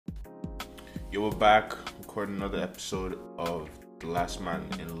We're back recording another episode of The Last Man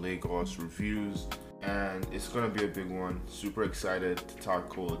in Lagos reviews, and it's gonna be a big one. Super excited to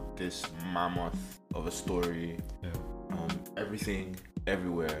tackle this mammoth of a story. Everything,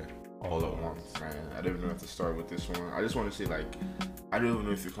 everywhere, all at once. Man, I don't even know how to start with this one. I just want to say, I don't even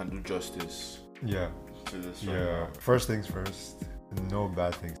know if you can do justice. To this one. Yeah. First things first. No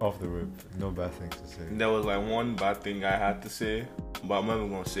bad things off the rip. No bad things to say. There was one bad thing I had to say, but I'm not even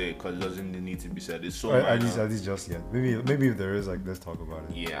gonna say it because it doesn't need to be said. It's so at least just yet. Maybe if there is, let's talk about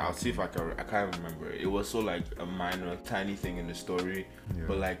it. Yeah, I'll see if I can. I can't remember. It was so a minor, tiny thing in the story,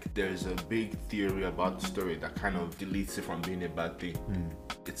 but there's a big theory about the story that kind of deletes it from being a bad thing.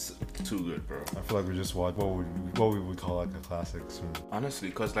 It's too good, bro. I feel like we just watched what we would call a classic soon. Honestly,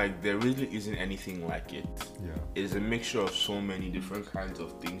 because there really isn't anything like it. Yeah. It's a mixture of so many different kinds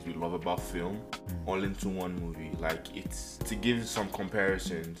of things we love about film, all into one movie. It's to give some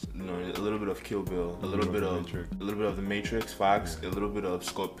comparisons. A little bit of Kill Bill, a little bit of The Matrix, facts, a little bit of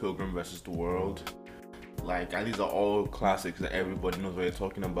Scott Pilgrim versus the World. And these are all classics that everybody knows what you're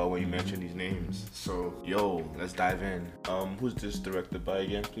talking about when you mention these names. So, let's dive in. Who's this directed by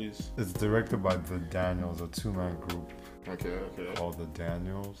again, please? It's directed by the Daniels, a two-man group. Okay. Called the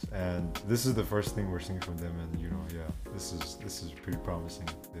Daniels, and this is the first thing we're seeing from them, and this is pretty promising.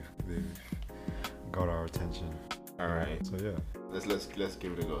 They've got our attention. All right. So yeah, let's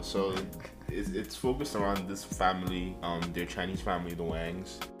give it a go. So it's focused around this family, their Chinese family, the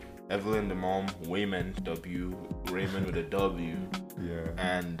Wangs. Evelyn, the mom, Wayman, W, Raymond with a W,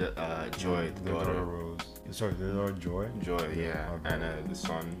 and Joy, the daughter. Rose. Sorry, the daughter Joy. Joy, yeah. And the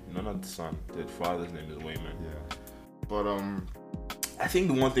son, not the son. The father's name is Wayman. Yeah. But I think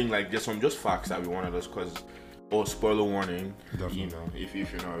the one thing, just some facts that we wanted us, because spoiler warning. Definitely. If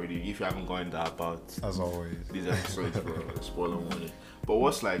you're not already, if you haven't gone that about, as always, these episodes, bro, spoiler warning. But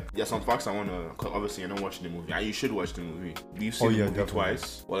what's some facts I wanna, cause obviously you're not watching the movie, and you should watch the movie. We've seen the movie definitely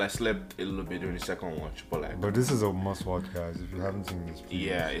twice. Well, I slept a little bit during the second watch, but this is a must watch, guys. If you haven't seen this, please.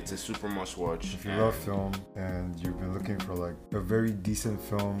 Yeah, it's a super must watch. If you love film and you've been looking for a very decent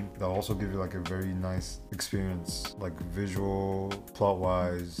film that'll also give you a very nice experience, visual, plot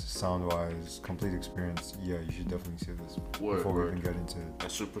wise, sound wise, complete experience, you should definitely see this before we even get into it. I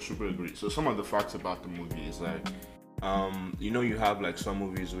super agree. So some of the facts about the movie is you have some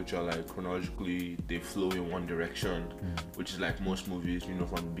movies which are chronologically they flow in one direction, which is most movies,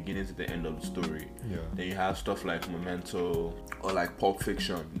 from the beginning to the end of the story. Yeah. Then you have stuff like Memento or Pulp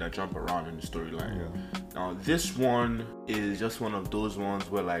Fiction that jump around in the storyline. Yeah. Now this one is just one of those ones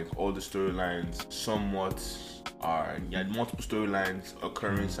where all the storylines somewhat are multiple storylines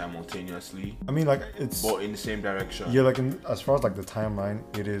occurring simultaneously. I mean, it's but in the same direction. Yeah, as far as the timeline,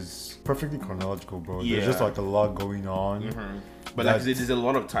 it is perfectly chronological, bro. Yeah. There's just a lot going on. But there's a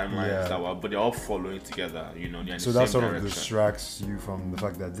lot of timelines but they're all following together. So that sort of distracts you from the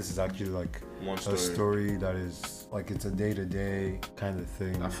fact that this is actually one a story that is it's a day-to-day kind of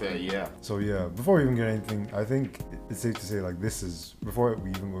thing. That's fair, yeah. So yeah, before we even get anything, I think it's safe to say this is, before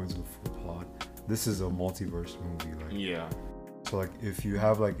we even go into the full plot, this is a multiverse movie. So if you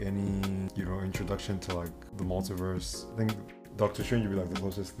have any introduction to the multiverse, I think Doctor Strange would be the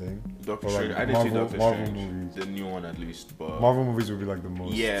closest thing. Doctor Strange. I didn't see Doctor Marvel Strange. Movies. The new one at least, but Marvel movies would be the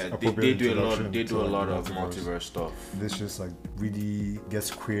most. Yeah, they do a lot. They do a lot of multiverse stuff. This just really gets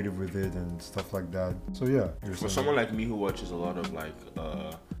creative with it and stuff like that. So yeah. For someone like me who watches a lot of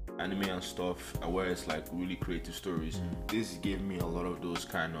anime and stuff, where it's really creative stories, this gave me a lot of those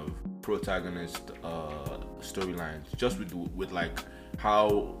kind of protagonist storylines, just with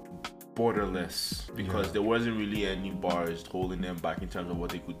how borderless, because there wasn't really any bars holding them back in terms of what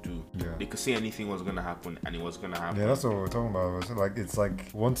they could do. They could say anything was gonna happen and it was gonna happen. Yeah, that's what we're talking about.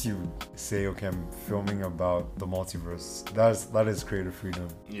 It's once you say, okay, I'm filming about the multiverse, that is creative freedom.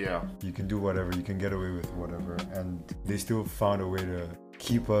 Yeah, you can do whatever, you can get away with whatever, and they still found a way to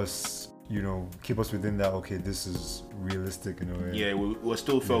keep us within that. Okay, this is realistic in a way. Yeah, we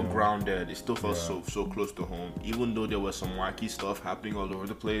still felt grounded. It still felt so close to home. Even though there was some wacky stuff happening all over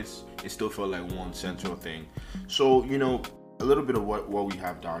the place, it still felt like one central thing. So a little bit of what we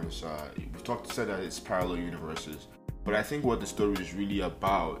have down is we've said that it's parallel universes. But I think what the story is really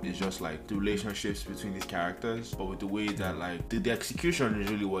about is just the relationships between these characters, but with the way that the execution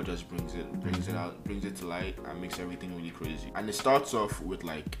is really what just brings it out, brings it to light, and makes everything really crazy. And it starts off with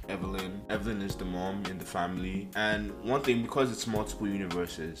Evelyn. Evelyn is the mom in the family, and one thing, because it's multiple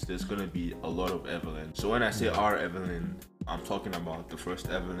universes, there's gonna be a lot of Evelyn. So when I say our Evelyn, I'm talking about the first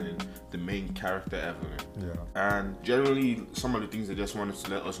Evelyn, the main character Evelyn. Yeah. And generally, some of the things they just wanted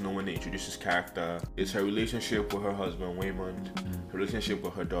to let us know when they introduced this character is her relationship with her husband Waymond, her relationship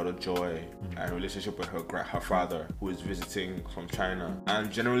with her daughter Joy, and her relationship with her father, who is visiting from China.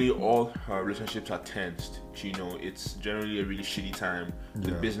 And generally, all her relationships are tensed. You know, it's generally a really shitty time.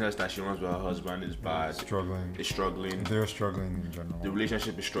 The business that she runs with her husband is bad. It's struggling. They're struggling in general. The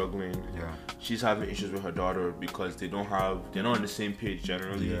relationship is struggling. Yeah. She's having issues with her daughter because they're not on the same page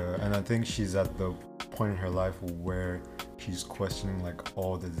generally. Yeah, and I think she's at the point in her life where she's questioning like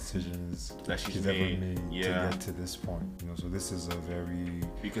all the decisions that she's ever made to yeah. get to this point. You know, so this is a very...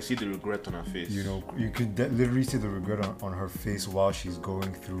 You can see the regret on her face. You know, you can literally see the regret on her face while she's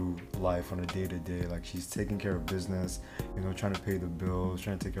going through life on a day-to-day. Like, she's taking care of business, you know, trying to pay the bills,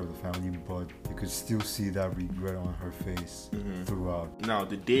 trying to take care of the family, but you could still see that regret on her face throughout. Now,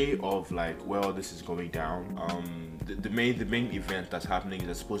 the day of like where all this is going down, the main event that's happening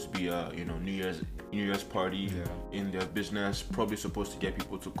is supposed to be a New Year's party in their business, probably supposed to get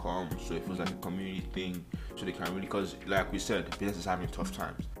people to come, so it feels like a community thing, so they can really, because like we said, the business is having tough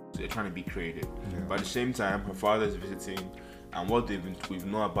times, so they're trying to be creative. But at the same time, her father is visiting, and what we've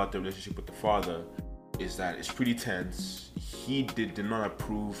known about the relationship with the father is that it's pretty tense. He did not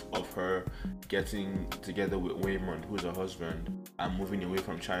approve of her getting together with Waymond, who's her husband, and moving away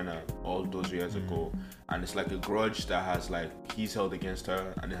from China all those years ago. And it's like a grudge that has like he's held against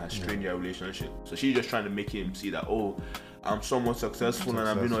her, and it has strained their relationship. So she's just trying to make him see that, oh, I'm somewhat successful and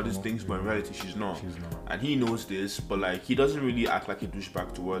I'm doing all these things, but in reality she's not. And he knows this, but like he doesn't really act like a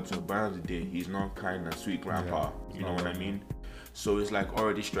douchebag towards her. By the end of the day, he's not kind and sweet grandpa. You know what I mean? So it's like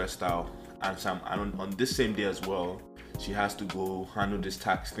already stressed out. And on this same day as well, she has to go handle this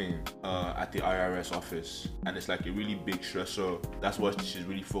tax thing at the IRS office, and it's like a really big stressor. That's what she's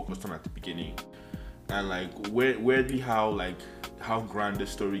really focused on at the beginning. And like weirdly how grand the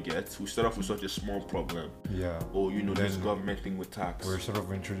story gets. We start off with such a small problem. Yeah. Oh, this government thing with tax. We're sort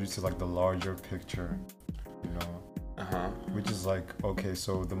of introduced to like the larger picture, you know. Which is like, okay,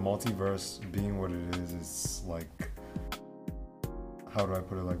 so the multiverse being what it is like, how do I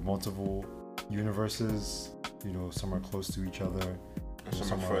put it, like multiple universes, some are close to each other, and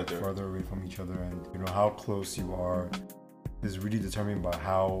some are further away from each other, and how close you are is really determined by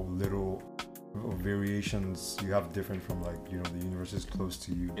how little variations you have different from the universes close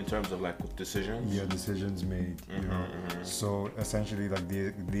to you in terms of like decisions. Decisions made. So essentially, like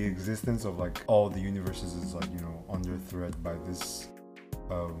the existence of like all the universes is like under threat by this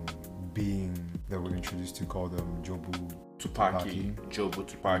being that we're introduced to called Jobu Tupaki.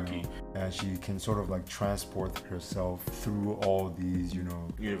 And she can sort of like transport herself through all these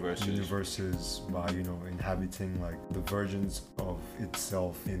universes by inhabiting like the versions of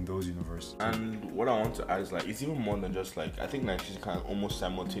itself in those universes. And what I want to add is like it's even more than just like, I think like she's kind of almost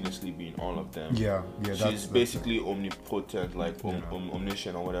simultaneously being all of them. She's basically omnipotent, like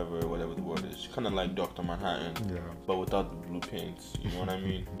omniscient or whatever the word is. Kind of like Dr. Manhattan, but without the blue paint. You know what I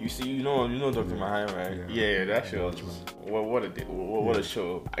mean? You see, you know Dr. Manhattan, right? Yeah, that show. What a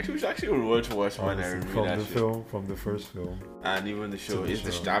show! We should actually watch Watchmen from the first film, and even the show.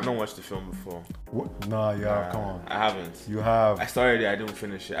 I've not watched the film before. What? Nah, come on. I haven't. You have. I started it. I didn't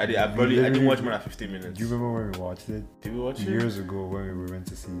finish it. I didn't watch more than 15 minutes. Do you remember when we watched it? Did we watch it years ago when we went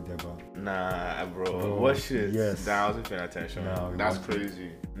to see Deba? Nah, bro. Watch it. Yes. Nah, I wasn't paying attention. That's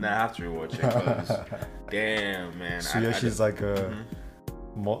crazy. Nah, I have to rewatch it. Cause damn, man. So she's like a.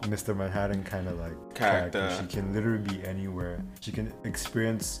 Mr. Manhattan kind of like character. She can literally be anywhere. She can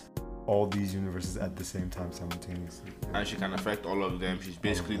experience all these universes at the same time simultaneously, and she can affect all of them. She's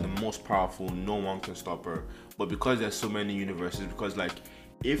basically the most powerful. No one can stop her. But because there's so many universes, because like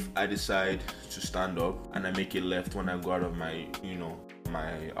if I decide to stand up and I make a left when I go out of my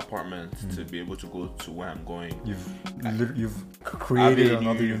my apartment to be able to go to where I'm going, you've created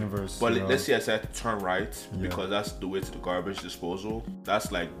another universe. But let's say I said to turn right because that's the way to the garbage disposal.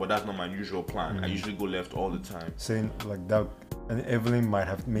 That's like, but that's not my usual plan. I usually go left all the time. Saying like that, and Evelyn might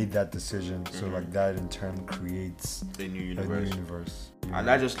have made that decision. So like that in turn creates a new universe. And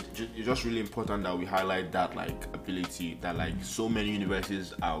that it's just really important that we highlight that like ability that like so many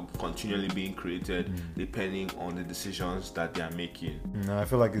universes are continually being created depending on the decisions that they are making. No, I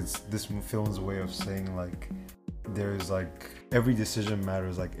feel like it's this film's way of saying like there's like every decision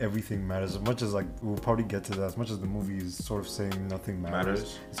matters, like everything matters. As much as like we'll probably get to that, as much as the movie is sort of saying nothing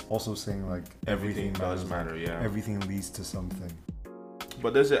matters. It's also saying like everything does matter. Everything leads to something.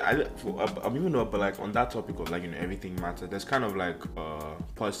 But there's I'm even though, but like on that topic of like, you know, everything matters, there's kind of like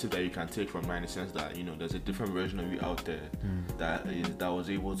positive that you can take from that, in the sense that, you know, there's a different version of you out there that was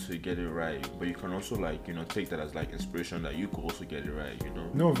able to get it right. But you can also, like, you know, take that as like inspiration that you could also get it right, you know.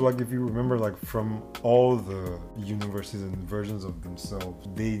 No, like if you remember, like from all the universes and versions of themselves,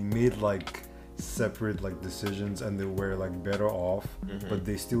 they made like separate like decisions, and they were like better off, but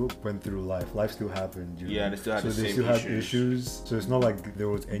they still went through life still happened, you know? Yeah, they still had had issues, so it's not like there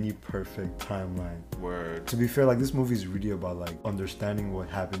was any perfect timeline. Word. To be fair, like this movie is really about like understanding what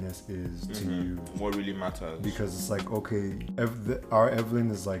happiness is to you, what really matters, because it's like, okay, our Evelyn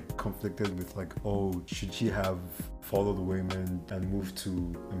is like conflicted with like, oh, should she have followed Wayman and moved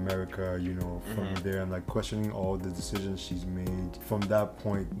to America, you know, from there, and like questioning all the decisions she's made from that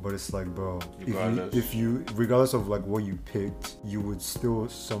point. But it's like, bro, if you regardless of like what you picked, you would still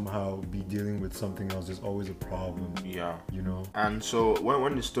somehow be dealing with something else. There's always a problem. Yeah, you know. And so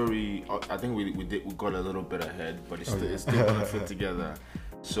when the story, I think we got a little bit ahead, but it's still gonna fit together.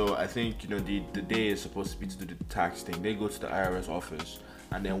 So I think, you know, the day is supposed to be to do the tax thing. They go to the IRS office,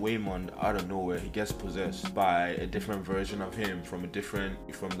 and then Waymond, out of nowhere, he gets possessed by a different version of him from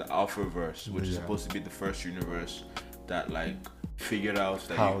the Alpha verse, which is supposed to be the first universe that like figured out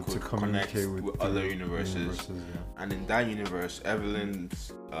that how you could to communicate with other universes. And in that universe,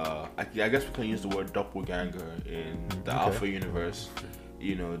 Evelyn's I guess we can use the word doppelganger in the Alpha universe,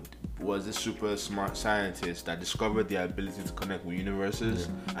 you know, was a super smart scientist that discovered the ability to connect with universes,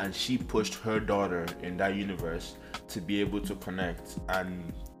 and she pushed her daughter in that universe to be able to connect,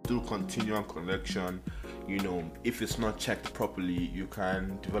 and through continual connection, you know, if it's not checked properly, you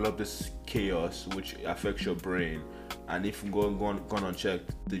can develop this chaos which affects your brain, and if gone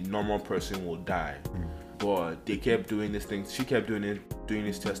unchecked, the normal person will die. But they kept doing this thing. She kept doing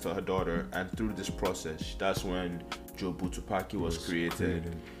this test to her daughter, and through this process, that's when Jobu Tupaki was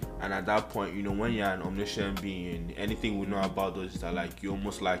created. And at that point, you know, when you're an omniscient being, anything we know about those is that like you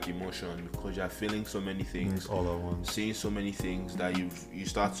almost like emotion, because you're feeling so many things all at once, seeing so many things that they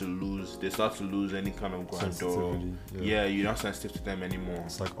start to lose any kind of grandeur. You're not sensitive to them anymore.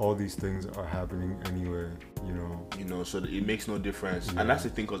 It's like all these things are happening anywhere, you know, so it makes no difference. And that's the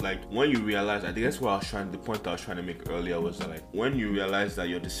thing, because like when you realize, I think that's what the point I was trying to make earlier was that like when you realize that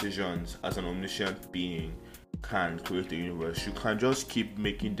your decisions as an omniscient being can create the universe, you can just keep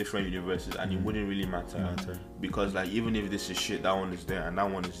making different universes, and it wouldn't really matter. Because like even if this is shit, that one is there and that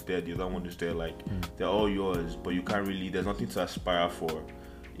one is there, the other one is there, like they're all yours, but you can't really, there's nothing to aspire for.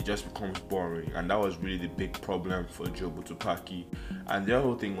 It just becomes boring, and that was really the big problem for Jobu Tupaki. And their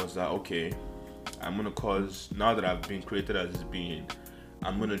whole thing was that, okay, I'm gonna cause, now that I've been created as this being,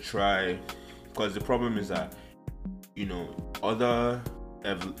 I'm gonna try, because the problem is that, you know, other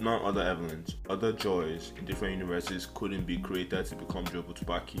Joys in different universes couldn't be created to become Jobu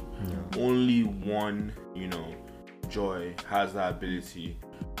Tupaki. Only one, you know, Joy has that ability.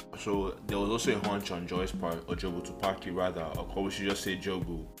 So there was also a hunch on Joy's part, or Jobu Tupaki rather, or we should just say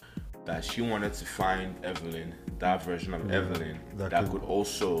Jobu, that she wanted to find Evelyn, that version of Evelyn that could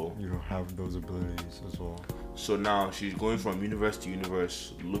also, you know, have those abilities as well. So now she's going from universe to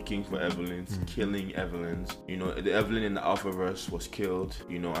universe looking for Evelyns, killing Evelyns. You know, the Evelyn in the Alphaverse was killed,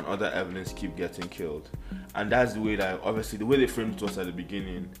 you know, and other Evelyns keep getting killed. And that's the way that, obviously, the way they framed it to us at the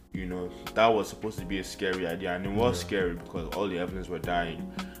beginning, you know, that was supposed to be a scary idea. And it was scary because all the Evelyns were dying.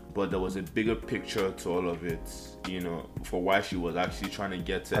 But there was a bigger picture to all of it, you know, for why she was actually trying to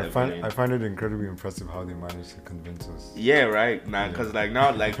get to Evelyn. I find it incredibly impressive how they managed to convince us. Yeah, right? Now, because like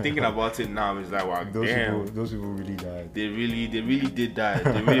now, like thinking about it now, it's like, wow, those people really died. They really did die.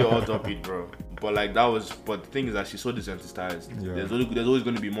 They really all up it, bro. But like but the thing is that she's so desensitized. There's always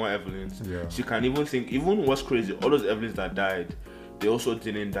going to be more Evelyns. She can't even think. Even what's crazy, all those Evelyns that died, they also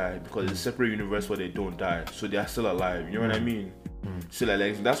didn't die because it's a separate universe where they don't die, so they are still alive. You know what I mean? So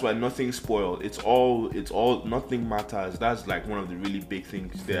like that's why nothing's spoiled. It's all nothing matters. That's like one of the really big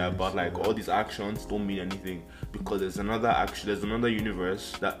things there about like all these actions don't mean anything because there's another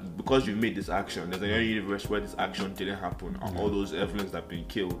universe that because you made this action, there's another universe where this action didn't happen and all those Evelyns that have been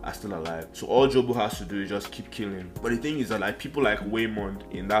killed are still alive. So all Jobu has to do is just keep killing. But the thing is that like people like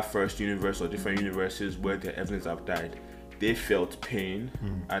Waymond in that first universe or different universes where the Evelyns have died, they felt pain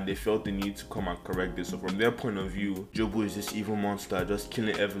and they felt the need to come and correct this. So from their point of view, Jobu is this evil monster just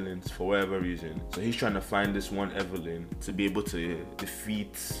killing Evelyns for whatever reason. So he's trying to find this one Evelyn to be able to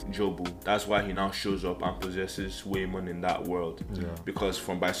defeat Jobu. That's why he now shows up and possesses Waymond in that world. Because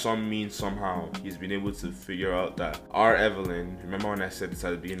by some means, somehow, he's been able to figure out that our Evelyn, remember when I said this at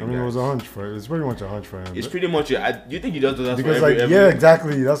the beginning? I mean, it was a hunch for him. It's pretty much a hunch for him. It's pretty much you think he does that because for every Evelyn? Yeah,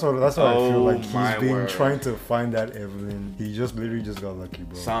 exactly. That's what I feel like. He's been trying to find that Evelyn He just literally just got lucky,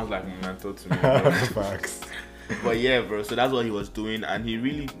 bro. Sounds like Memento to me, bro. Facts. But yeah, bro. So that's what he was doing, and he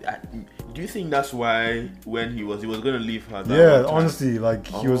really. Do you think that's why when he was gonna leave her? Yeah, honestly, like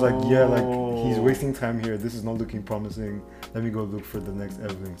he was like, yeah, like he's wasting time here. This is not looking promising. Let me go look for the next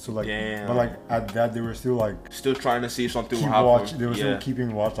Evelyn. So like, but like at that they were still trying to see if something will happen. They were still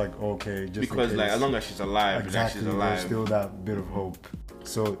keeping watch. Like okay, just because like as long as she's alive, exactly, she's alive. There's still that bit of hope.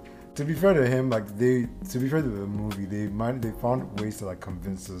 So. To be fair to him, like to be fair to the movie, they found ways to like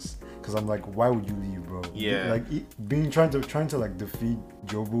convince us. Cause I'm like, why would you leave, bro? Yeah. Like trying to like defeat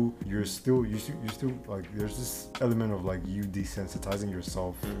Jobu, you're still like there's this element of like you desensitizing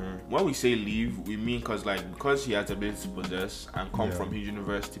yourself. When we say leave, we mean because he has the ability to possess and come from his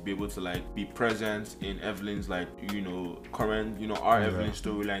universe to be able to like be present in Evelyn's like current our Evelyn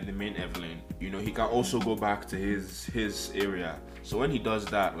storyline, the main Evelyn. He can also go back to his area. So when he does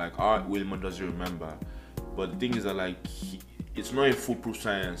that, like our Wilma doesn't remember. But the thing is that like it's not a foolproof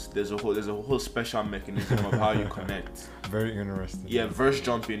science. There's a whole special mechanism of how you connect. Very interesting. Yeah, verse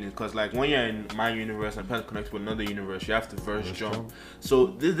jumping, because like when you're in my universe and trying to connect with another universe, you have to verse jump. So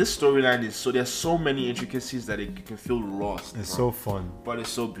this storyline is there's so many intricacies that it can feel lost. It's so fun, but it's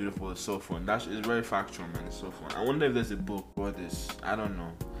so beautiful. It's so fun. It's very factual, man. It's so fun. I wonder if there's a book for this. I don't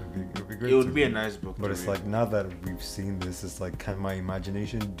know. It'd be great. It would be a nice book. But it's like now that we've seen this, it's like can my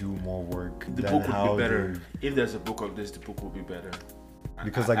imagination do more work? The book would be better. If there's a book of this, the book will be better.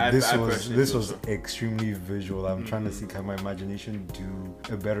 Because like this was extremely visual. I'm trying to see can my imagination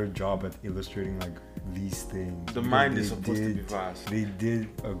do a better job at illustrating like these things. The mind is supposed to be vast. They did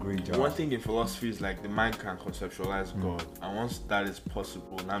a great job. One thing in philosophy is like the mind can conceptualize God, and once that is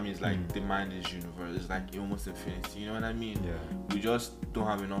possible, that means like the mind is universe. It's like almost infinity. You know what I mean? Yeah. We just don't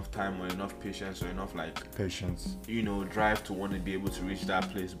have enough time or enough patience or enough patience. Drive to want to be able to reach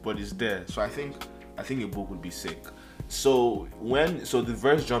that place. But it's there. So I think a book would be sick. So the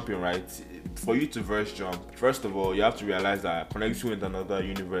verse jumping, right? For you to verse jump, first of all, you have to realize that connecting with another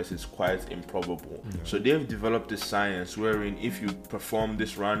universe is quite improbable. Yeah. So they've developed this science wherein if you perform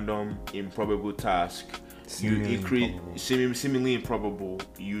this random improbable task, seemingly improbable,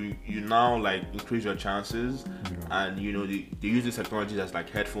 you now like increase your chances. And they use this technology that's like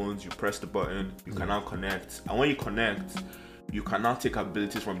headphones. You press the button, you can now connect, and when you connect, you can now take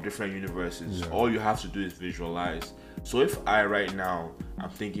abilities from different universes. All you have to do is visualize. So if right now I'm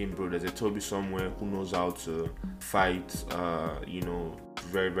thinking, bro, there's a Toby somewhere who knows how to fight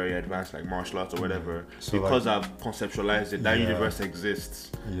very, very advanced like martial arts or whatever, so because I've conceptualized it, that universe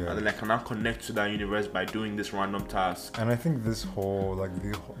exists, and then I can now connect to that universe by doing this random task. And I think this whole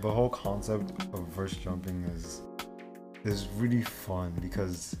the whole concept of verse jumping is really fun,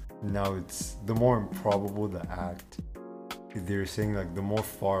 because now it's the more improbable the act, they're saying like the more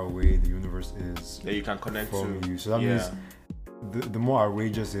far away the universe is that you can connect from to you. So that means the more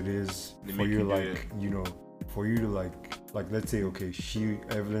outrageous it is for you, for you to like let's say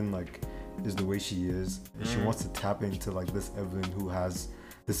Evelyn like is the way she is, and she wants to tap into like this Evelyn who has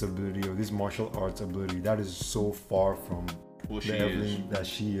this ability or this martial arts ability that is so far from the Evelyn that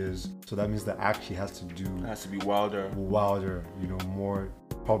she is. So that means the act she has to do has to be wilder, more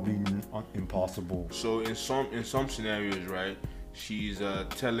probably impossible. So in some scenarios, right, she's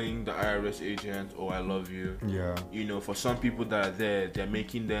telling the IRS agent, "Oh, I love you." Yeah. For some people that are there, they're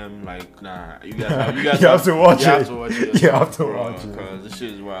making them like, "Nah, you guys have to watch it. You have to watch it. You have to watch it. Because this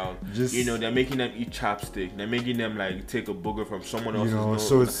shit is wild. They're making them eat chapstick. They're making them like take a booger from someone else's nose.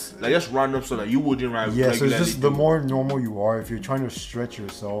 So it's like just random stuff that you wouldn't regularly. So it's just the more normal you are, if you're trying to stretch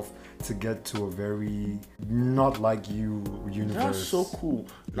yourself to get to a very not like you universe. That's so cool.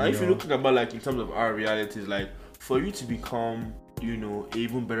 Now, if you look about like in terms of our realities, like for you to become an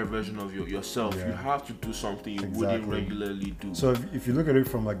even better version of yourself, you have to do something you wouldn't regularly do. So if you look at it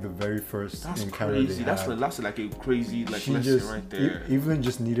from like the very first encounter crazy. That's like a crazy lesson right there. Evelyn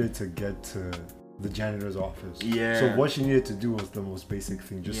just needed to get to the janitor's office. Yeah. So what she needed to do was the most basic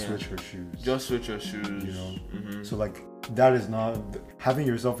thing. Just switch her shoes. Just switch her shoes. So like that is not having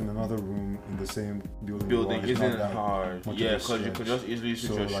yourself in another room in the same building isn't hard. Yeah, because you could just easily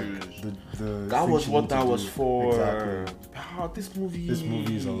switch your shoes. That was what that was for. Exactly. This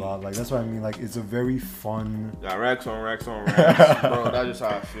movie is a lot. Like that's what I mean. Like it's a very fun. Racks on racks on racks, bro. That's just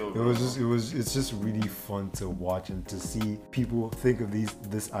how I feel. Bro. It's just really fun to watch and to see people think of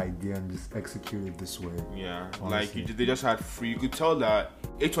this idea and just execute it this way. Yeah, honestly. Like they just had free. You could tell that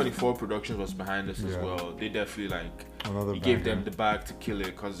A24 Productions was behind this as well. They definitely like gave them the bag to kill it,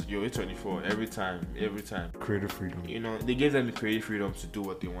 because A24 every time creative freedom. You know, they gave them the creative freedom to do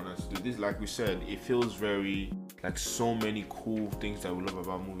what they want us to do. This, like we said, it feels very like so many cool things that we love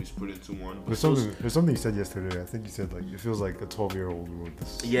about movies put into one. There's something you said yesterday. I think you said like it feels like a 12-year-old wrote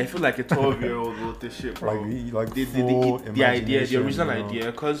this. Yeah, I feel like a 12-year-old wrote this shit, bro. Like the idea, the original idea,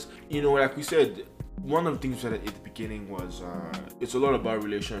 because you know, like we said, one of the things that at the beginning was it's a lot about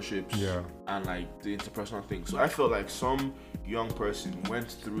relationships and like the interpersonal things. So I felt like some young person went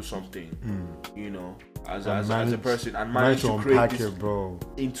through something, you know, as a person, and managed to create this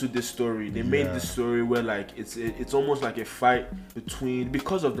into this story. They made this story where like it's almost like a fight between,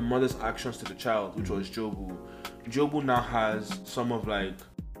 because of the mother's actions to the child, which was Jobu. Jobu now has some of like,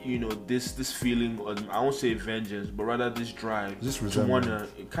 you know, this feeling of, I won't say vengeance, but rather this drive to wanna,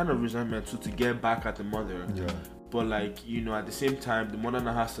 kind of resentment to get back at the mother. But like, you know, at the same time, the mother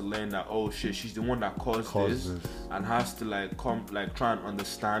now has to learn that, oh shit, she's the one that caused this, and has to like try and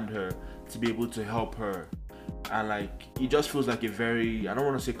understand her to be able to help her. And like, it just feels like a very, I don't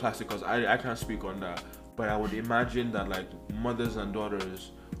want to say classic, because I can't speak on that, but I would imagine that like mothers and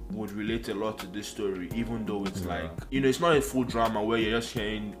daughters would relate a lot to this story, even though it's like, you know, it's not a full drama where you're just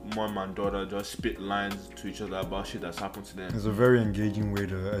hearing mom and daughter just spit lines to each other about shit that's happened to them. It's a very engaging way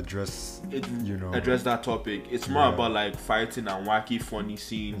to address that topic. It's more about like fighting and wacky funny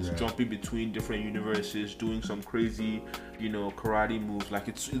scenes, jumping between different universes, doing some crazy, you know, karate moves. Like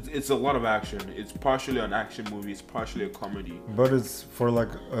it's a lot of action. It's partially an action movie, it's partially a comedy, but it's for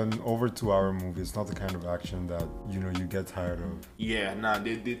like an over 2-hour movie. It's not the kind of action that, you know, you get tired of.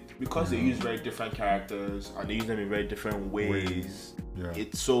 Because they use very different characters and they use them in very different ways.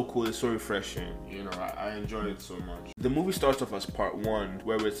 It's so cool, it's so refreshing, you know. I enjoy it so much. The movie starts off as part 1,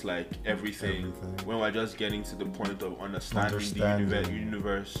 where it's like everything, when we're just getting to the point of understanding the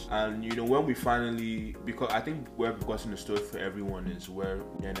universe. And you know, when we finally, because I think where we've gotten the story for everyone is where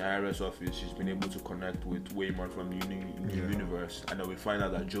in the IRS office she's been able to connect with Waymon from the universe, and then we find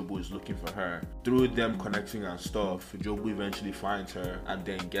out that Jobu is looking for her. Through them connecting and stuff, Jobu eventually finds her and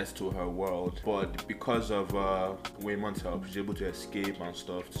then gets to her world. But because of Waymon's help, she's able to escape and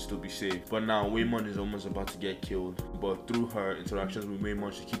stuff to still be safe. But now Waymon is almost about to get killed, but through her interactions with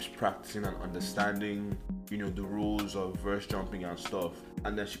Waymon, she keeps practicing and understanding, you know, the rules of verse jumping and stuff.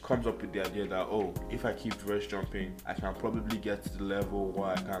 And then she comes up with the idea that, oh, if I keep verse jumping, I can probably get to the level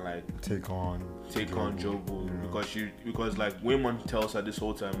where I can like take on Jobu, because like Waymon tells her this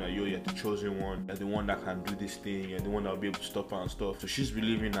whole time that, yo, you're the chosen one, you're the one that can do this thing, you're the one that will be able to stop her and stuff. So she's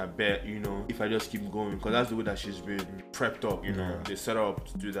believing, I bet, you know, if I just keep going, because that's the way that she's been prepped up, you know, they set her up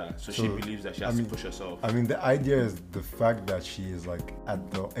to do that. So she believes that she has to push herself. I mean, the idea is the fact that she is like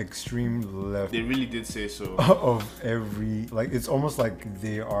at the extreme left. They really did say so. Of every, like, it's almost like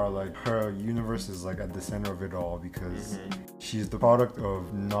they are like, her universe is like at the center of it all, because she's the product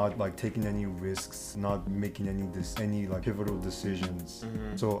of not like taking any risks, not making any like pivotal decisions.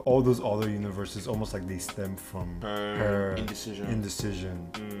 So all those other universes, almost like they stem from her indecision,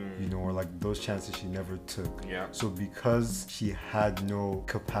 you know, or like those chances she never took. So because she had no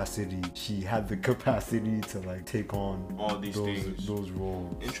capacity, she had the capacity to like take on all these things, those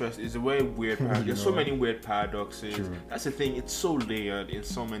roles. Interesting. It's a very weird there's so many weird paradoxes. That's the thing, it's so layered in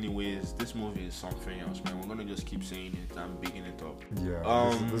so many ways. This movie is something else, man. We're gonna just keep saying it and bigging it up.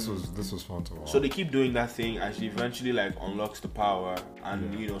 This was fun to watch. So they keep doing that thing, and she eventually like unlocks the power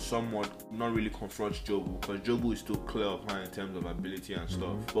and you know, somewhat not really confronts Jobu, because Jobu is still clear of her in terms of ability and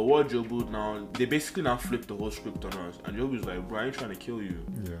stuff. But what Jobu now, they basically now flip the whole script on us, and Jobu's like, bro, I ain't trying to kill you,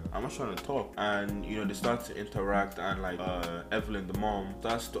 I'm not trying to talk. And you know, they start to interact, and like Evelyn, the mom,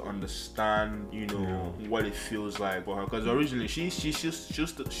 starts to understand, you know, what it feels like for her, because originally she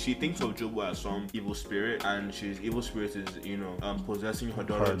thinks of Jobu as some evil spirit, and she's evil spirit is, you know, possessing her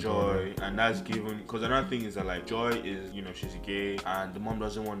daughter Joy, and that's given, because another thing is that like Joy is, you know, she's gay, and the mom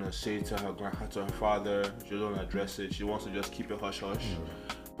doesn't want to say to her father, she doesn't address it, she wants to just keep it hush hush.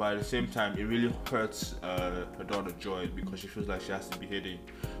 But at the same time, it really hurts her daughter Joy, because she feels like she has to be hidden.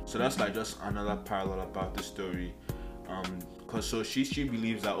 So that's like just another parallel about this story. Because so she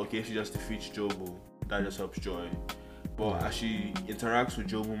believes that, okay, if she just defeats Jobu, that just helps Joy. But as she interacts with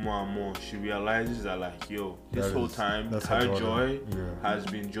Jobu more and more, she realizes that like, yo, this whole time, her Joy has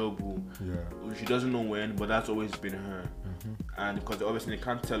been Jobu. She doesn't know when, but that's always been her. And because obviously they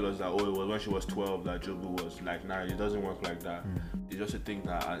can't tell us that, oh, it was when she was 12 that Jobu was like 9. It doesn't work like that. It's just a thing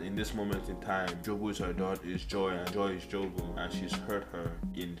that in this moment in time, Jobu is her daughter, is Joy, and Joy is Jobu, and she's hurt her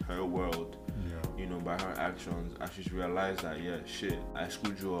in her world. you know, by her actions, and she's realized that, yeah, shit, I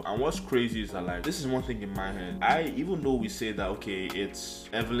screwed you up. And what's crazy is that, like, this is one thing in my head. Even though we say that, okay, it's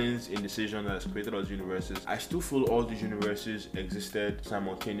Evelyn's indecision that has created all these universes, I still feel all these universes existed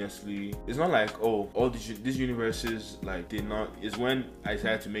simultaneously. It's not like, oh, all these universes, like, did not. It's when I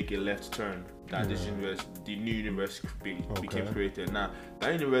decided to make a left turn that this universe, the new universe became created. Now,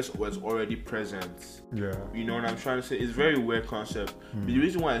 that universe was already present. Yeah. You know what I'm trying to say? It's a very weird concept. But the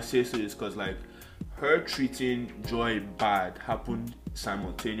reason why I say so is because, like, her treating Joy bad happened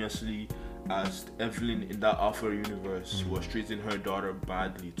simultaneously as Evelyn in that Alpha universe was treating her daughter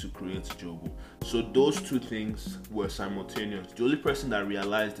badly to create Jobu. So those two things were simultaneous. The only person that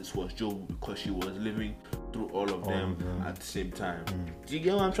realized this was Jobu because she was living through all of them at the same time. Do you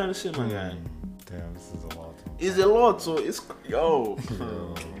get what I'm trying to say, my guy? Damn, this is a lot. It's a lot, so it's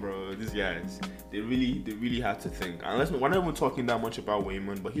bro, these guys, they really had to think. And we're not even talking that much about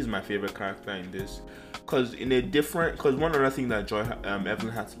Waymond, but he's my favorite character in this, because one other thing that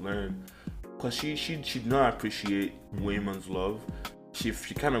Evelyn had to learn, because she did not appreciate Waymond's love. She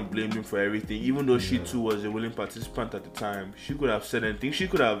kind of blamed him for everything, even though she too was a willing participant at the time. She could have said anything. She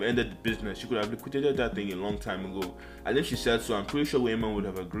could have ended the business. She could have liquidated that thing a long time ago. And if she said so, I'm pretty sure Waymond would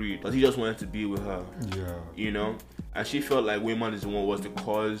have agreed. But he just wanted to be with her. Yeah. You know? And she felt like Waymond is the one was the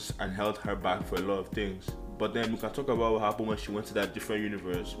cause and held her back for a lot of things. But then we can talk about what happened when she went to that different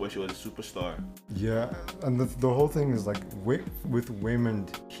universe where she was a superstar. Yeah, and the whole thing is like, with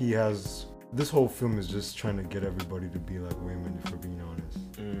Waymond, he has... This whole film is just trying to get everybody to be like Waymond, if we're being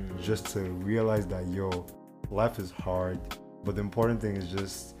honest. Just to realize that, yo, life is hard, but the important thing is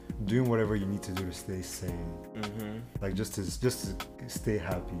just doing whatever you need to do to stay sane. Like just to stay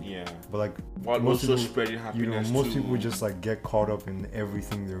happy. Yeah. But like, while most also people, spreading happiness, most people just like get caught up in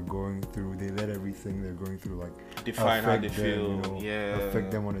everything they're going through. They let everything they're going through like define how they feel.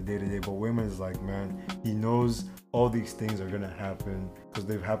 Affect them on a day-to-day. But Waymond is like, man, he knows all these things are gonna happen because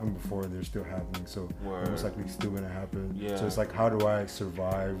they've happened before. They're still happening, so most likely still gonna happen. So it's like, how do I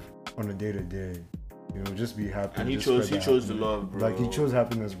survive on a day-to-day? You know, just be happy. And he chose the love, bro. Like, he chose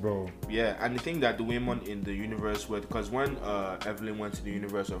happiness, bro. Yeah, and the thing that the Waymond in the universe where, because when Evelyn went to the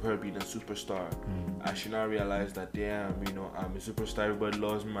universe of her being a superstar, and she now realized that, damn, you know, I'm a superstar, everybody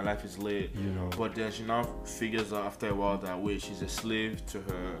loves me, my life is lit. You know. But then she now figures out after a while that, wait, she's a slave to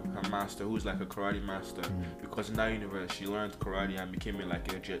her master, who's like a karate master. Because in that universe, she learned karate and became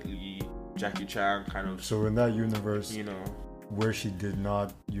like a Jet Li, Jackie Chan kind of. So in that universe, you know, where she did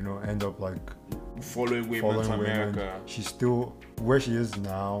not, you know, end up like following Waymond to America, she's still where she is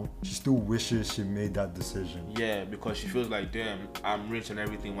now. She still wishes she made that decision. Yeah, because she feels like, damn, I'm rich and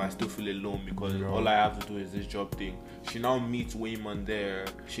everything, but I still feel alone because all I have to do is this job thing. She now meets Waymond there.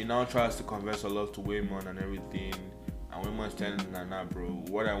 She now tries to confess her love to Waymond and everything. And Waymond's telling her, nah, bro,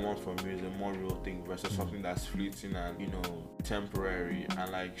 what I want from you is a more real thing versus something that's fleeting and, you know, temporary.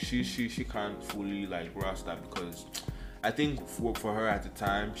 And like she can't fully like grasp that, because I think for her at the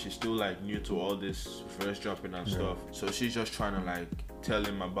time, she's still like new to all this first jumping and stuff. So she's just trying to like tell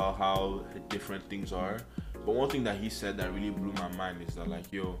him about how different things are. But one thing that he said that really blew my mind is that,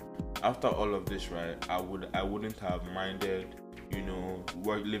 like, yo, after all of this, right, I wouldn't have minded, you know,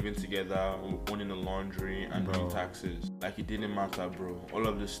 living together, owning a laundry and paying taxes. Like, it didn't matter, bro. All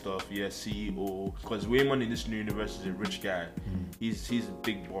of this stuff, CEO. Because Waymond in this new universe is a rich guy. He's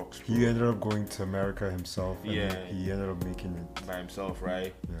big bucks, bro. He ended up going to America himself. And he ended up making it by himself,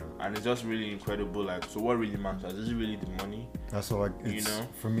 right? Yeah. And it's just really incredible. Like, so what really matters? Is it really the money? That's what, like, it's, you know,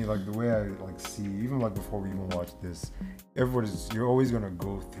 for me, like, the way I like see, even like before we even watch this, you're always gonna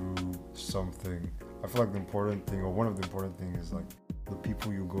go through something. I feel like the important thing, or one of the important things, is like the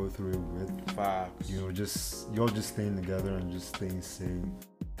people you go through it with. Facts. You know, you're just staying together and just staying safe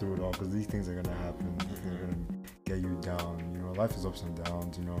through it all, because these things are gonna happen. They're gonna get you down. You know, life is ups and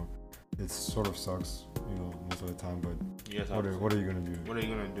downs. You know, it sort of sucks, you know, most of the time. But what are you gonna do? What are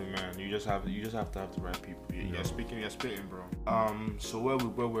you gonna do, man? You just have to have the right people. You're spitting, bro. So where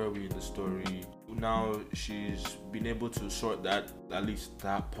were we in the story? Now she's been able to sort that, at least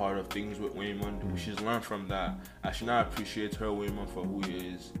that part of things with Waymond. She's learned from that. I should now appreciate her Waymond for who he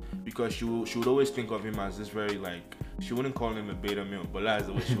is, because she would always think of him as this very, like, she wouldn't call him a beta male, but that's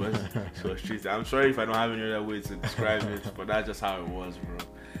the way she was. She was treated. I'm sorry if I don't have any other way to describe it, but that's just how it was, bro.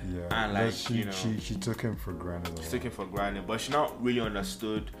 Yeah, and like, she took him for granted. She took him for granted, but she not really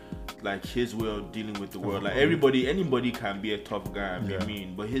understood like his way of dealing with the world. Like, anybody can be a tough guy and be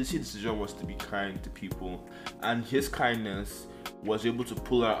mean, but his decision was to be kind to people, and his kindness was able to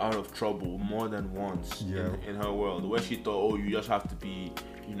pull her out of trouble more than once in her world, where she thought, oh, you just have to be,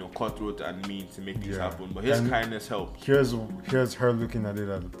 you know, cutthroat and mean to make things happen. But his kindness helped. Here's her looking at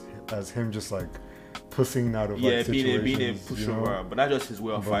it as him just like pussing out of like situations, being a pushover, but that's just his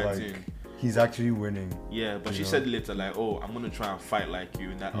way of fighting. Like, he's actually winning. Yeah, but she said later like, "Oh, I'm gonna try and fight like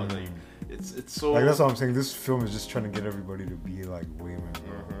you," and that other. It's so like that's what I'm saying. This film is just trying to get everybody to be like Wayman,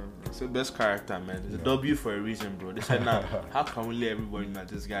 bro. It's the best character, man. It's a W for a reason, bro. They said, "Now, how can we let everybody know that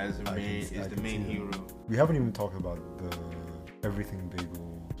this guy is the main hero?" We haven't even talked about the Everything Bagel.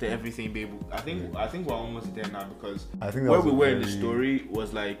 The Everything Bagel. I think we're almost there now because I think where we were in the story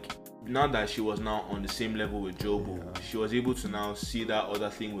was like. Now that she was now on the same level with Jobo, she was able to now see that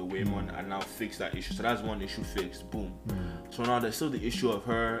other thing with Waymon and now fix that issue. So that's one issue fixed. Boom. So now there's still the issue of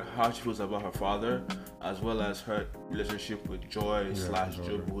her, how she feels about her father, as well as her relationship with Joy /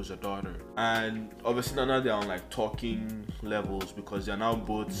 Jobo, who's her daughter. And obviously now they're on like talking levels because they're now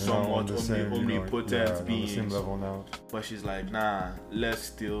both somewhat omnipotent beings. On the same level now. But she's like, nah, let's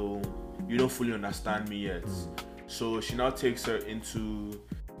still, you don't fully understand me yet. So she now takes her into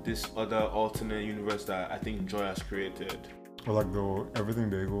this other alternate universe that I think Joy has created. Or like the Everything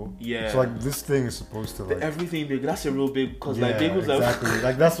Bagel. Yeah. So like this thing is supposed to like the Everything Bagel. That's a real big because like bagels exactly.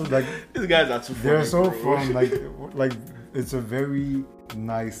 Like that's what like these guys are too funny. They're so fun. Like it's a very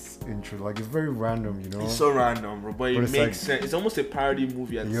nice intro. Like it's very random, you know. It's so random, bro, but it makes sense. It's almost a parody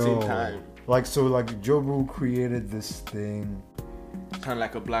movie at the same time. Like so, like Jobu created this thing. Kind of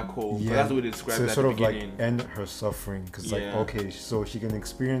like a black hole. Yeah, that's the way they describe it at sort the of beginning. like end her suffering because like okay, so she can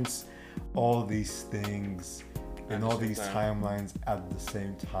experience all these things in all these timelines at the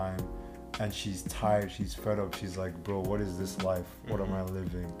same time, and she's tired, she's fed up, she's like, bro, what is this life? What am I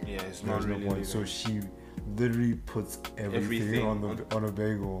living? Yeah, it's not really living. So she literally puts everything on a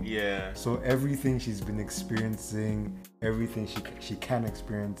bagel. Yeah. So everything she's been experiencing, everything she can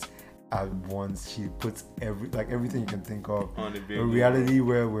experience at once, she puts everything you can think of on a reality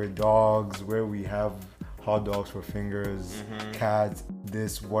where we're dogs, where we have hot dogs for fingers, cats,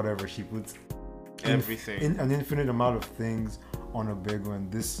 this, whatever. She puts everything in an infinite amount of things on a bagel, and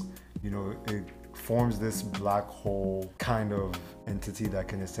this, you know, it forms this black hole kind of entity that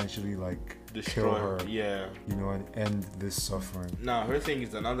can essentially like destroy kill her, you know, and end this suffering. Now her thing is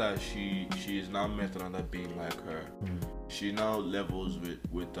that now that she is now met another being like her, she now levels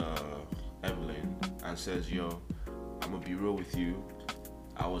with Evelyn and says, yo, I'm gonna be real with you,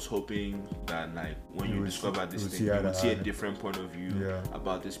 I was hoping that like when you discover this thing, you would see a different point of view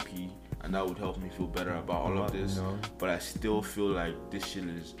about this P, and that would help me feel better about all of this. But I still feel like this shit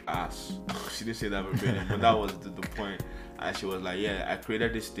is ass. She didn't say that verbatim, but that was the point. And she was like, yeah, I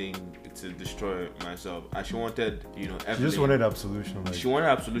created this thing to destroy myself. And she wanted, you know, Evelyn. She just wanted absolution. Like. She wanted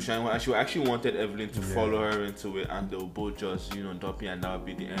absolution. And she actually wanted Evelyn to follow her into it, and they'll both just, you know, dump it, and that would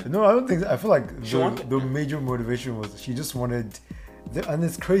be the end. No, I don't think I feel like the major motivation was she just wanted. And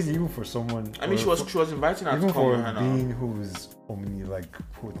it's crazy even for someone. I mean, she was inviting her to come with her now. Even for being who's omni like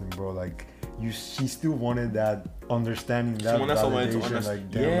potent, bro. Like she still wanted that understanding, that validation, like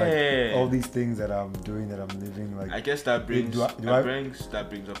damn, like all these things that I'm doing, that I'm living. Like I guess that brings up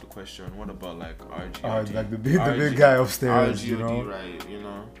the question. What about like RGOD? Like the big guy upstairs, RGOD, you know? Right? You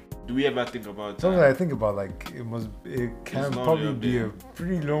know. Do we ever think about that? Something I think about, like it can probably be a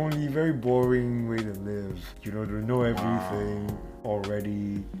pretty lonely, very boring way to live. You know, to know everything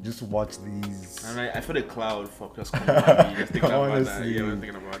already. Just watch these. And I feel the cloud fucked us. Just thinking about that. Yeah, we're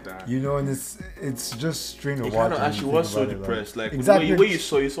thinking about that. You know, and it's just strange to watch. And she was so depressed. Like exactly. The way you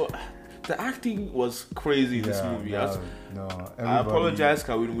saw. The acting was crazy in this movie. I apologize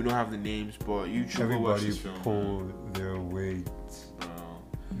because we don't have the names, but you should watch this film. Pulled their weight.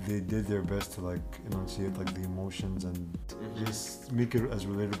 They did their best to like enunciate like the emotions and just make it as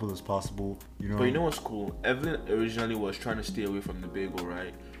relatable as possible, you know. But you know what's cool? Evelyn originally was trying to stay away from the bagel,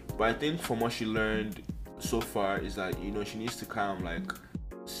 right? But I think from what she learned so far is that, you know, she needs to kind of like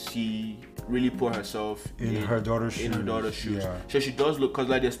really put herself in her daughter's shoes. Yeah. So she does look, because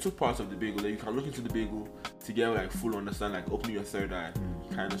like there's two parts of the bagel. Like, you can look into the bagel to get like full understand, like open your third eye,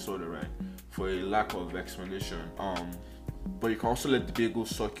 kind of sort of, right? For a lack of explanation. But you can also let the bagel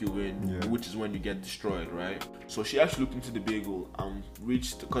suck you in, which is when you get destroyed, right? So she actually looked into the bagel and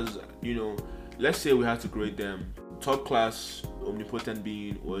reached, because, you know, let's say we had to grade them. Top class omnipotent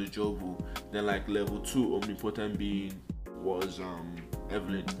being was Jobu. Then like level 2 omnipotent being was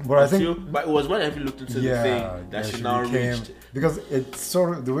Evelyn. But it was when Evelyn looked into the thing that she now reached. Because it's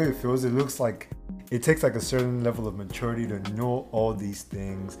sort of the way it feels. It looks like it takes like a certain level of maturity to know all these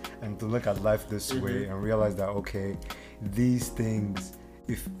things and to look at life this way and realize that, okay, these things,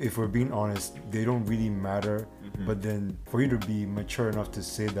 if we're being honest, they don't really matter. But then for you to be mature enough to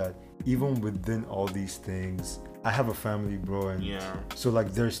say that even within all these things, I have a family, bro, and so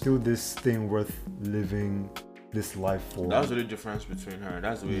like there's still this thing worth living this life for. That was the difference between her.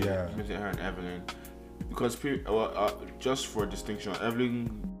 That's the way between her and Evelyn. because just for distinction,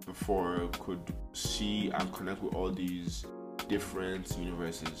 Evelyn before could see and connect with all these different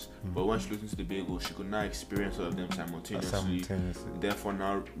universes, but when she looked into the bagel, she could not experience all of them simultaneously. Therefore,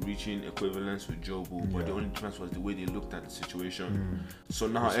 now reaching equivalence with Jobu, but the only difference was the way they looked at the situation. So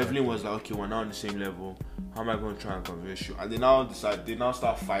now Evelyn was like, okay, we're now on the same level. How am I going to try and convince you? And they now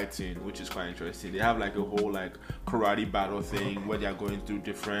start fighting, which is quite interesting. They have like a whole like karate battle thing where they are going through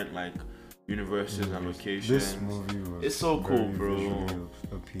different like universes and locations. This movie was it's so cool, bro. Visually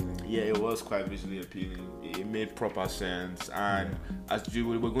appealing. Yeah, it was quite visually appealing. It made proper sense. And as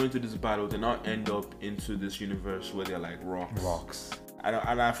we're going through this battle, they now end up into this universe where they're like rocks.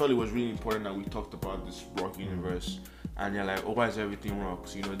 And I felt it was really important that we talked about this rock universe. And you're like, oh, why is everything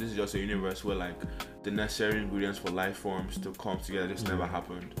rocks? You know, this is just a universe where like the necessary ingredients for life forms to come together just never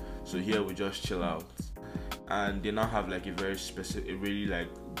happened. So here we just chill out. And they now have like a very specific, a really like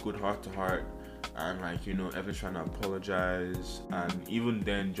good heart to heart, and like, you know, Evan's trying to apologize, and even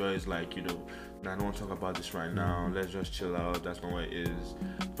then Joy is like, you know, nah, I don't want to talk about this right now, let's just chill out, that's not what it is.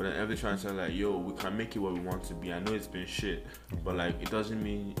 But then Evan's trying to say like, yo, we can make it what we want to be. I know it's been shit, but like it doesn't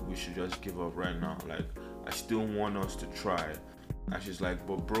mean we should just give up right now. Like I still want us to try. And she's like,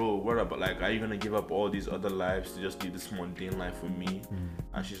 but bro, what about like, are you gonna give up all these other lives to just live this mundane life with me?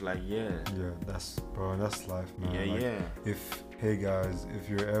 And she's like, yeah, that's life, man. Yeah, like, hey guys, if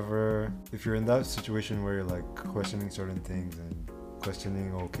you're in that situation where you're like questioning certain things and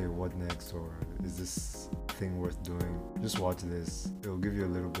questioning, okay, what next, or is this thing worth doing, just watch this. It'll give you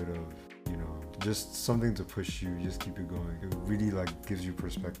a little bit of, you know, just something to push you, just keep it going. It really like gives you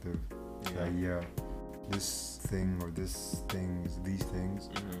perspective. This thing or these things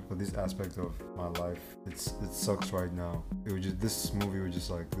or this aspect of my life, it sucks right now. This movie was just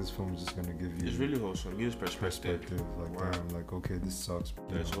like, this film is just gonna give you, it's really wholesome, gives perspective. Like damn, like okay, this sucks,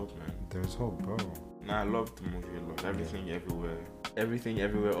 there's hope, man. There's hope, bro. Nah, I love the movie a lot. Everything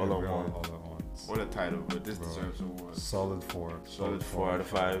everywhere all at once. What a title, but this deserves award. Solid 4 out of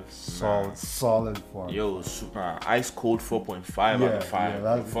 5. Solid 4. Yo, super ice cold 4.5 out of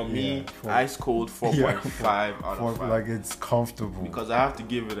 5. For me, ice cold 4.5 out of 5. Like it's comfortable. Because I have to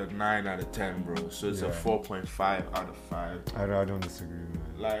give it a 9 out of 10, bro. So it's a 4.5 out of 5. I don't disagree, man.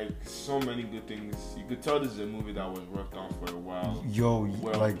 Like so many good things. You could tell this is a movie that was worked on for a while. Yo,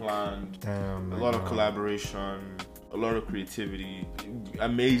 well like, planned. Damn. A lot of collaboration. A lot of creativity,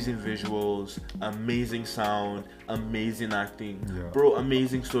 amazing visuals, amazing sound, amazing acting, bro,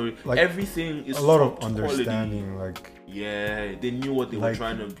 amazing story. Like, everything is a lot of understanding. Quality. Like, yeah, they knew what they were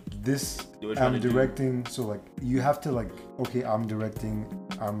trying to. I'm directing, so like you have to like, okay, I'm directing,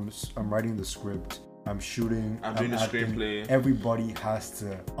 I'm writing the script, I'm shooting, I'm doing the screenplay. Everybody has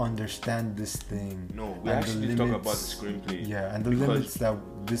to understand this thing. No, we actually talk about the screenplay. Yeah, and the limits that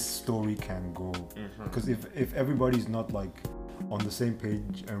this story can go. Because if everybody's not like on the same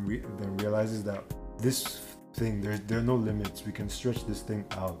page and then realizes that this thing, there are no limits, we can stretch this thing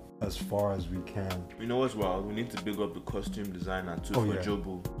out as far as we can. You know as well, we need to big up the costume designer too for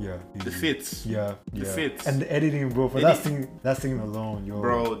Jobu. Yeah. The fits. The fits. And the editing, bro, for that thing alone, yo.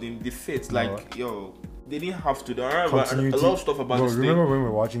 Bro, the fits, like, yo, they didn't have to. I remember a lot of stuff about this thing. Remember when we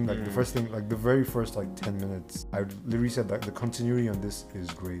were watching, like, the first thing, like, the very first, like, 10 minutes, I literally said that the continuity on this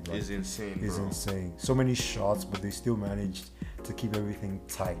is great. Like, it's insane, It's insane. So many shots, but they still managed to keep everything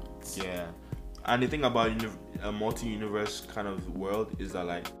tight. Yeah. And the thing about a multi-universe kind of world is that,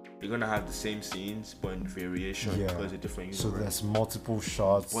 like, you're gonna have the same scenes but in variation because it's different universe. So there's multiple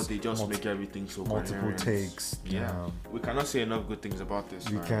shots, but they just make everything so multiple coherent. Takes. We cannot say enough good things about this.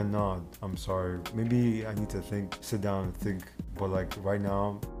 We cannot. I'm sorry. Maybe I need to sit down and think. But like right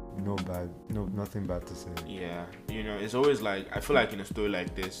now, nothing bad to say. Yeah, you know, it's always like, I feel like in a story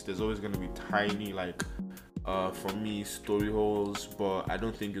like this, there's always gonna be tiny like for me story holes, but I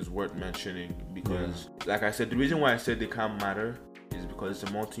don't think it's worth mentioning because like I said, the reason why I said they can't matter is because it's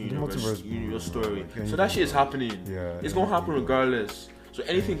a multi-universe story. Like, so that shit is happening. It's gonna happen regardless. So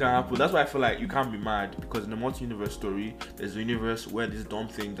anything can happen. That's why I feel like you can't be mad, because in the multi-universe story, there's a universe where this dumb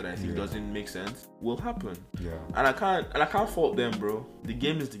thing that I think doesn't make sense will happen. And I can't fault them, bro. The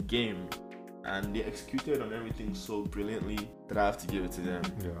game is the game, and they executed on everything so brilliantly that I have to give it to them.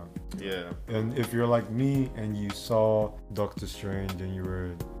 And if you're like me and you saw Doctor Strange and you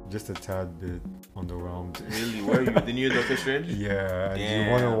were just a tad bit underwhelmed. Really? Were you the new Doctor Strange? Yeah, and you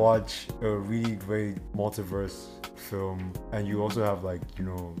want to watch a really great multiverse film, and you also have like, you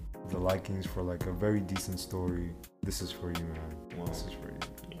know, the likings for like a very decent story, this is for you, man. Wow. This is for you.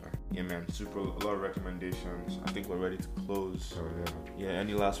 Yeah, man. Super. A lot of recommendations. I think we're ready to close. Oh, yeah.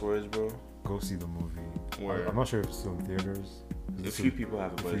 Any last words, bro? Go see the movie. Where? I'm not sure if it's still in theaters. A few people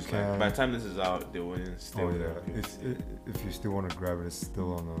have it, but it's like, by the time this is out, they wouldn't stay with it. If you still want to grab it, it's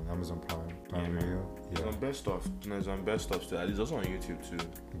still on Amazon Prime Video. Yeah. It's on best stuff. It's on best stuff still. It's also on YouTube too.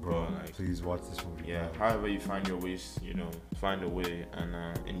 Bro, like, please watch this movie. Yeah. However you find your ways, find a way and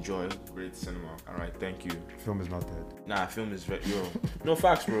enjoy great cinema. All right, thank you. Film is not dead. Nah, film is no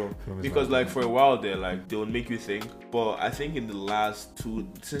facts, bro. Because like for a while there, like they would make you think. But I think in the last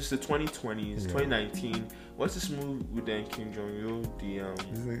since the 2020s, 2019. What's this movie with Kim Jong-un?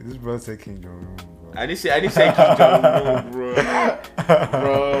 This brother said Kim Jong-un, bro. I didn't say Kim Jong-un, bro.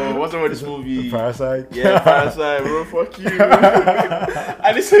 Bro, what's up with this movie? Parasite? Yeah, Parasite, bro. Fuck you.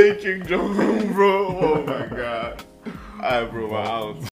 I didn't say Kim Jong-un, bro. Oh my god. Alright, bro. Wow.